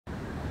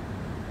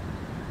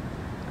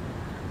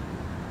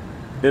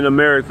in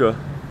America,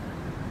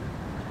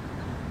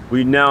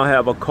 we now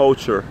have a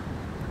culture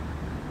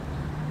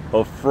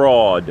of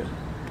fraud.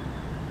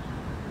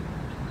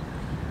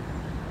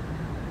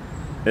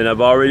 And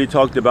I've already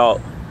talked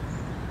about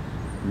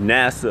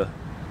NASA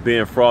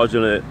being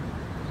fraudulent,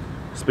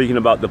 speaking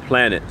about the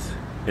planets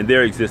and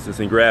their existence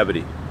and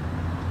gravity.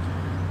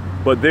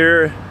 But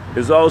there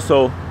is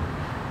also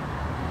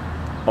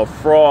a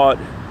fraud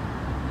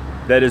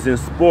that is in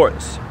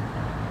sports.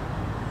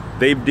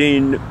 They've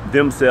deemed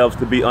themselves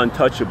to be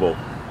untouchable.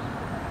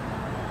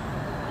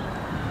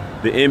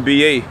 The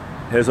NBA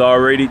has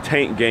already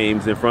tanked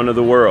games in front of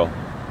the world.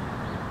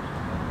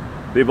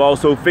 They've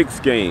also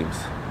fixed games.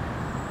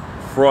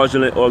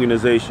 Fraudulent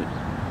organization.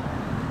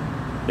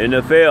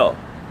 NFL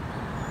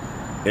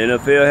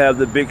have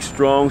the big,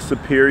 strong,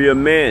 superior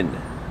men,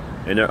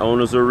 and their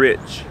owners are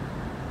rich.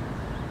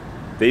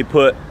 They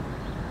put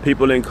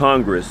people in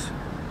Congress,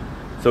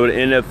 so the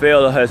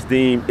NFL has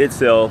deemed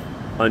itself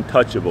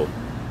untouchable.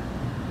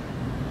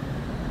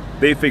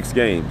 They fix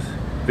games.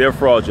 They're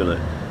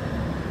fraudulent.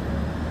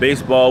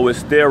 Baseball with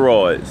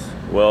steroids.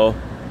 Well,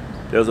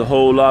 there's a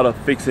whole lot of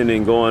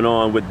fixing going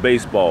on with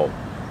baseball.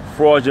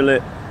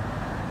 Fraudulent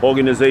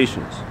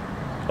organizations,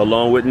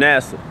 along with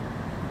NASA.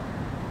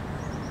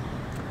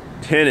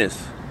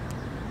 Tennis,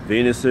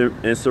 Venus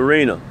and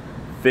Serena,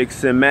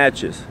 fixing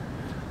matches.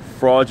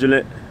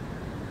 Fraudulent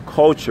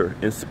culture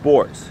in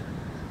sports.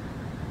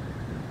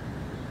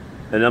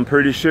 And I'm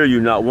pretty sure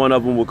not one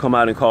of them will come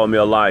out and call me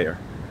a liar.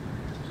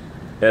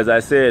 As I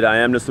said, I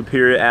am the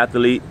superior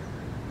athlete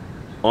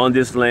on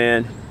this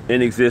land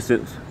in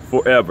existence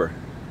forever.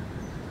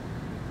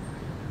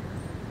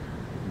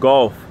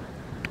 Golf,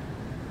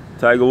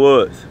 Tiger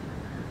Woods.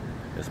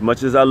 As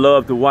much as I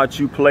love to watch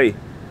you play,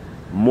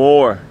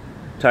 more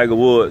Tiger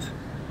Woods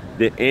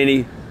than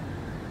any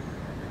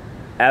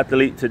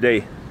athlete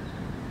today.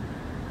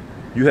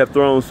 You have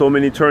thrown so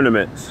many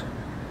tournaments.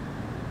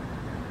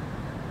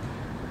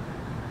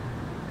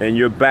 And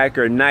your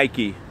backer,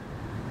 Nike,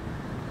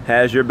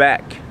 has your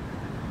back.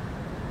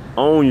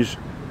 Owns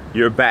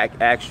your back,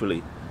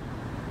 actually.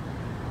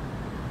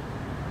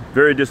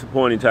 Very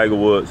disappointing, Tiger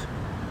Woods.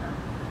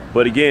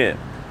 But again,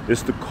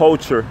 it's the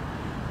culture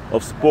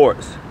of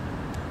sports.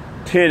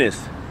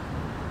 Tennis,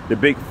 the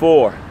big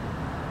four,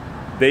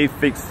 they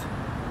fix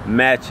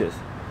matches.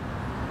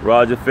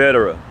 Roger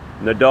Federer,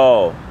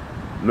 Nadal,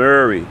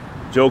 Murray,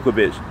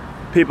 Djokovic.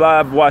 People,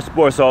 I've watched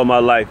sports all my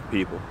life,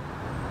 people.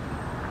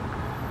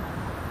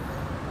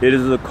 It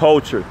is a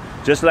culture,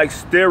 just like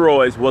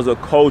steroids was a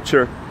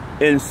culture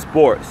in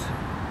sports.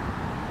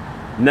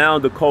 Now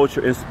the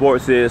culture in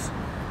sports is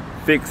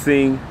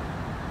fixing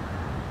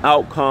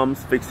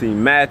outcomes,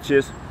 fixing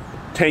matches,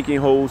 tanking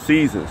whole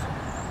seasons.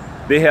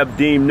 They have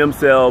deemed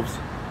themselves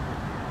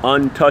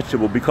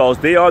untouchable because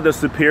they are the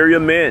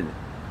superior men,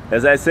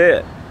 as I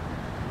said.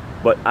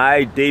 But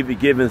I, David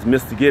Givens,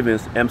 Mr.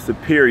 Givens, am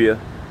superior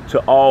to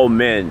all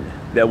men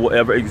that will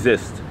ever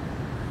exist.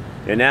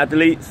 And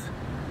athletes,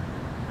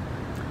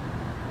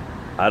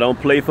 I don't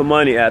play for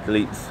money,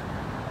 athletes,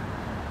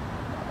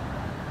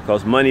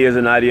 because money is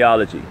an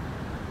ideology.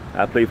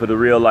 I play for the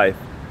real life.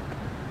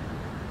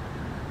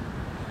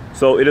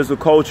 So it is a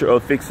culture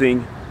of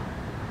fixing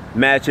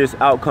matches,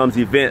 outcomes,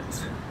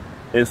 events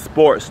in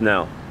sports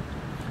now.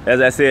 As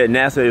I said,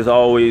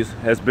 NASA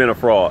has been a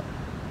fraud.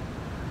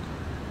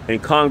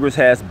 And Congress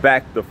has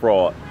backed the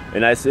fraud.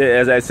 And as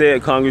I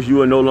said, Congress, you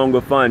will no longer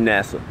fund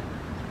NASA.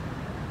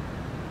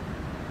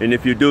 And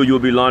if you do, you'll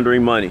be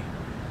laundering money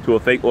to a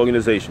fake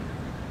organization.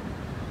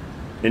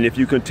 And if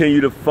you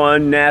continue to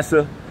fund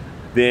NASA,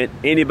 then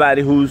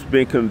anybody who's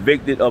been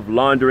convicted of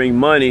laundering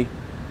money,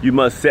 you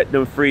must set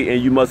them free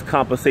and you must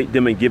compensate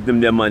them and give them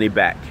their money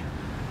back.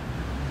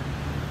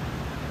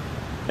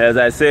 As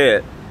I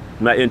said,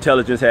 my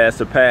intelligence has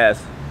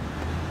surpassed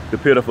the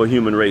pitiful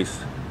human race,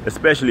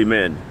 especially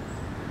men.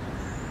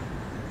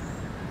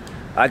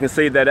 I can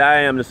say that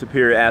I am the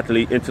superior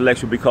athlete,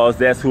 intellectual, because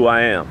that's who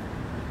I am.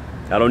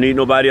 I don't need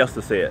nobody else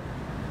to say it.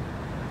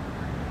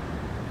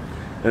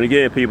 And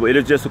again, people, it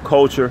is just a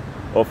culture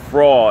of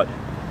fraud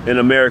in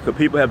America.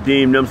 People have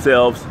deemed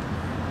themselves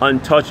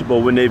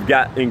untouchable when they've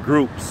got in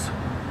groups.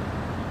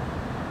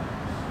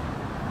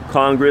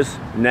 Congress,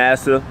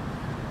 NASA,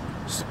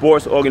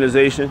 sports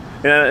organization.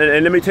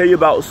 And let me tell you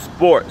about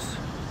sports.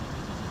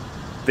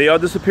 They are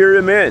the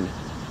superior men.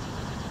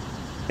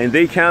 And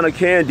they kind of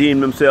can deem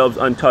themselves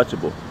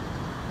untouchable.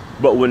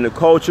 But when the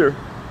culture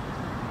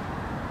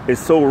is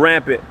so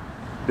rampant,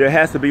 there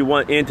has to be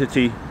one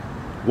entity,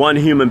 one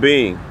human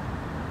being,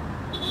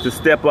 to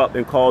step up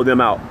and call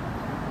them out.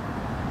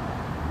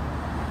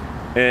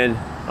 And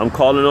I'm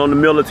calling on the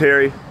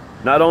military,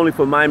 not only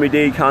for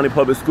Miami-Dade County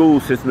Public School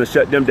System to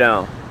shut them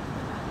down,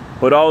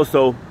 but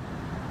also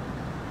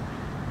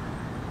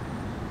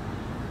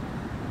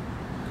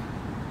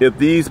if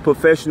these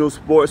professional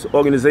sports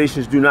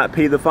organizations do not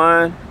pay the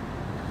fine,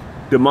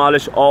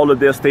 demolish all of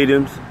their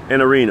stadiums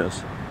and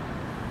arenas.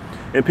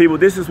 And people,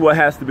 this is what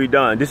has to be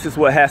done. This is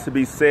what has to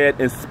be said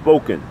and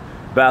spoken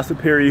by a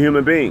superior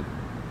human being.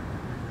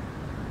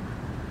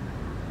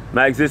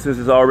 My existence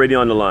is already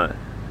on the line.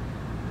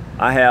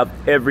 I have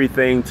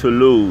everything to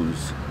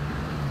lose.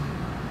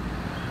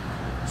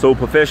 So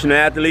professional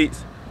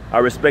athletes, I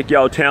respect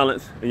y'all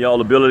talents and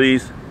y'all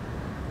abilities.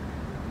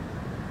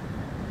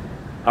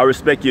 I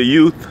respect your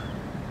youth.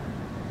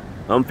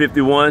 I'm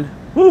 51.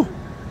 Woo!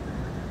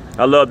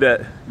 I love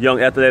that young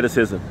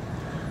athleticism.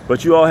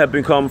 But you all have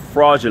become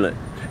fraudulent.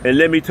 And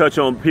let me touch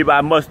on, people,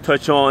 I must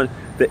touch on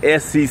the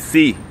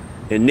SEC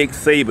and Nick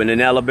Saban in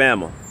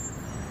Alabama.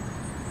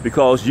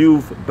 Because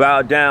you've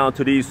bowed down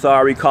to these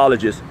sorry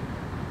colleges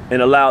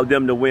and allowed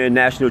them to win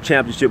national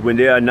championship when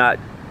they are not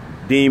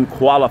deemed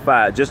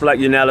qualified. Just like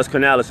Unitas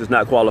Canales is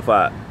not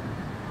qualified.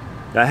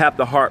 I have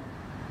to harp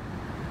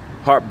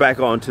back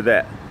onto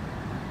that.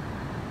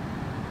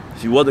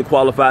 She wasn't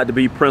qualified to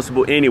be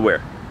principal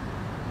anywhere.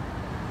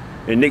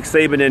 And Nick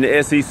Saban in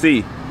the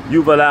SEC,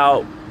 you've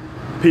allowed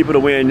people to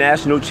win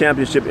national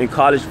championship in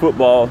college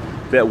football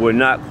that were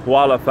not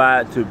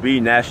qualified to be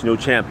national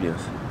champions.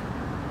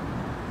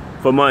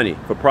 For money,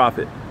 for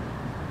profit.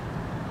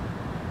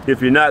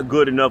 If you're not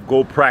good enough,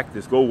 go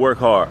practice, go work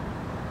hard,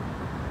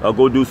 or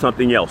go do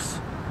something else.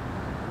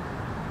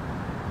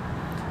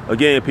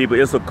 Again, people,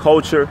 it's a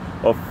culture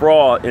of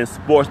fraud in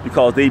sports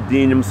because they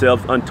deem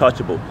themselves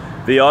untouchable.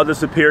 They are the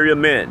superior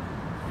men.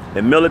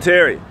 In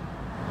military,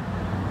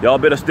 y'all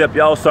better step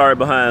y'all sorry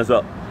behinds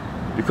up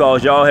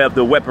because y'all have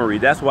the weaponry.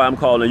 That's why I'm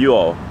calling you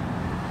all.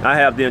 I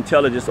have the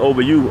intelligence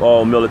over you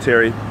all,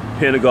 military,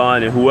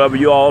 Pentagon, and whoever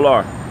you all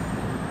are.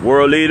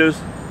 World leaders,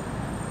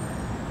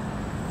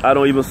 I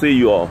don't even see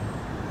you all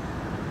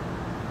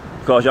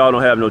because y'all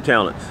don't have no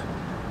talents.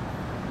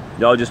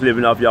 Y'all just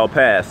living off y'all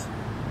past.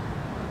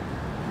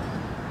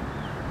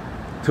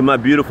 To my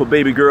beautiful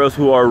baby girls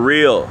who are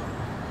real,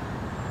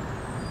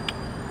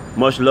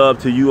 much love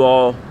to you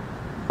all,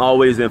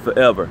 always and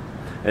forever.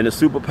 And the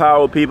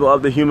superpower people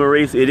of the human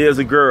race, it is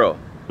a girl.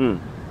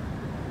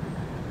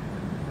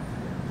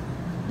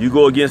 You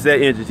go against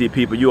that entity,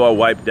 people, you are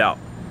wiped out.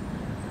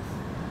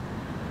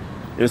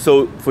 And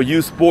so for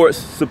you sports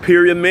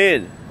superior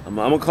men, I'm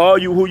gonna call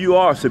you who you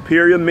are,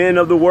 superior men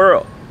of the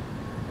world.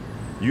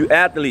 You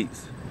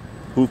athletes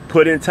who've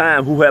put in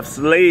time, who have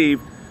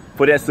slaved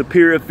for that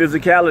superior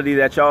physicality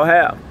that y'all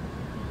have.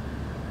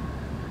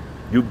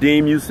 You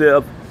deem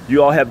yourself,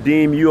 you all have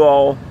deemed you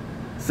all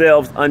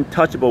selves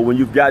untouchable when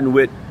you've gotten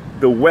with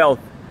the wealth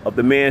of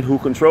the man who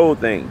controlled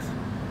things.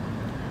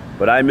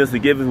 But I,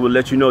 Mr. Givens, will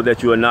let you know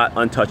that you are not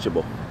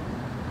untouchable.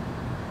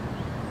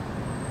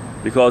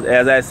 Because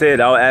as I said,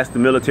 I'll ask the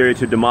military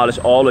to demolish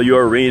all of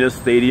your arenas,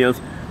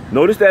 stadiums.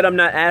 Notice that I'm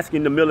not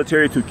asking the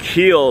military to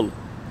kill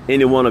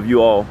any one of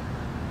you all.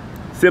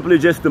 Simply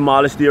just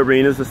demolish the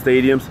arenas, the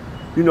stadiums.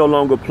 You no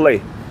longer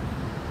play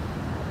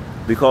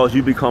because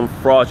you become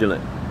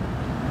fraudulent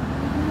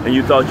and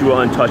you thought you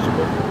were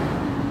untouchable.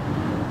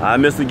 I,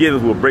 Mr.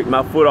 Givens, will break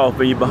my foot off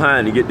in your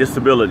behind and get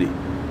disability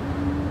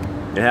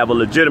and have a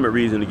legitimate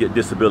reason to get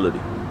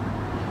disability.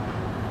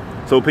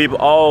 So people,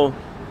 all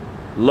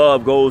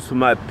love goes to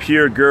my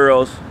pure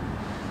girls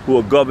who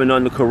are governed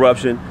under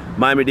corruption.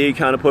 Miami-Dade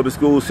County Public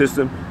School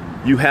System,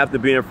 you have to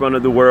be in front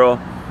of the world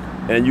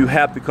and you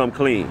have to come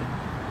clean.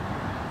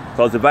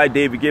 Because if I,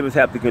 David Givens,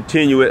 have to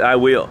continue it, I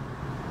will.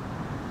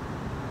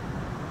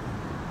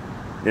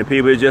 And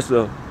people, it's just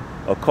a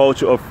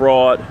culture of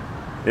fraud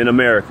in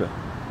America.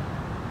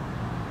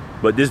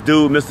 But this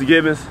dude, Mr.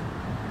 Givens,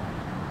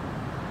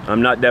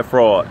 I'm not that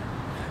fraud.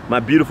 My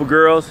beautiful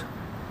girls,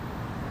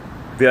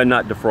 they're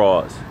not the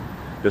frauds.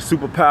 The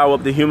superpower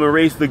of the human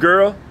race, the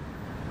girl,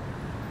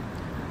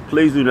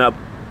 please do not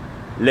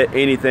let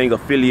anything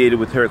affiliated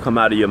with her come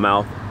out of your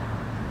mouth.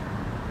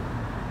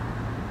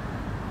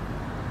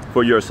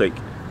 For your sake.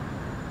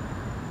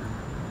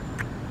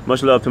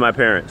 Much love to my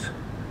parents.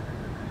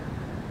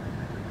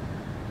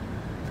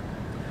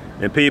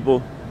 And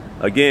people,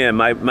 again,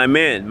 my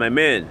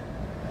men,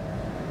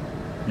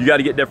 you got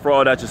to get that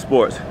fraud out your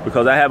sports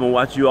because I haven't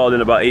watched you all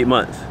in about 8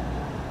 months.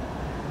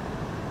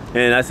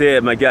 And I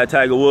said, my guy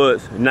Tiger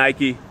Woods,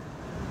 Nike,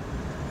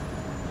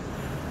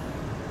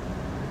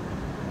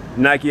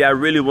 I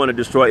really want to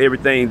destroy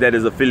everything that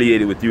is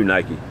affiliated with you,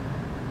 Nike.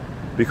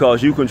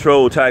 Because you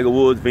control Tiger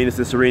Woods, Venus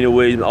and Serena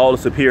Williams, all the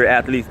superior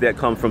athletes that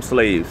come from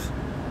slaves.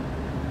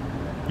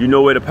 You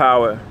know where the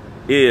power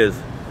is,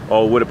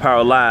 or where the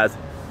power lies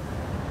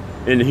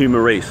in the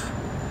human race.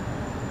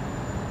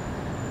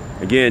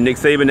 Again, Nick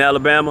Saban,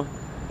 Alabama,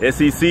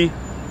 SEC,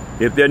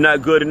 if they're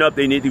not good enough,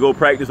 they need to go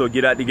practice or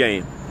get out the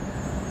game.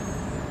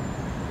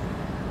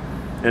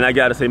 And I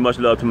gotta say much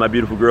love to my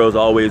beautiful girls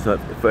always,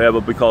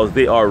 forever, because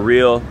they are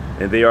real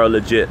and they are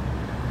legit.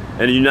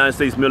 And the United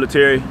States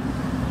military,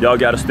 y'all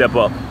gotta step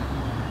up,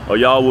 or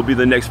y'all will be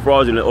the next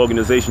fraudulent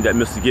organization that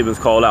Mr. Givens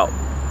called out.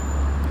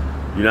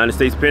 United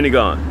States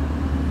Pentagon,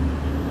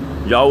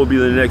 y'all will be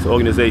the next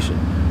organization.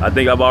 I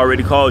think I've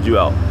already called you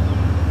out.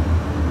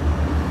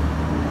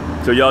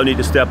 So y'all need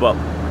to step up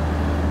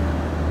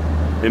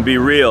and be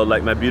real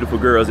like my beautiful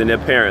girls and their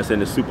parents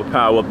and the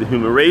superpower of the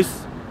human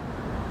race,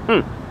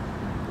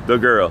 the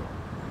girl.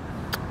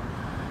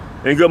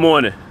 And good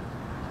morning.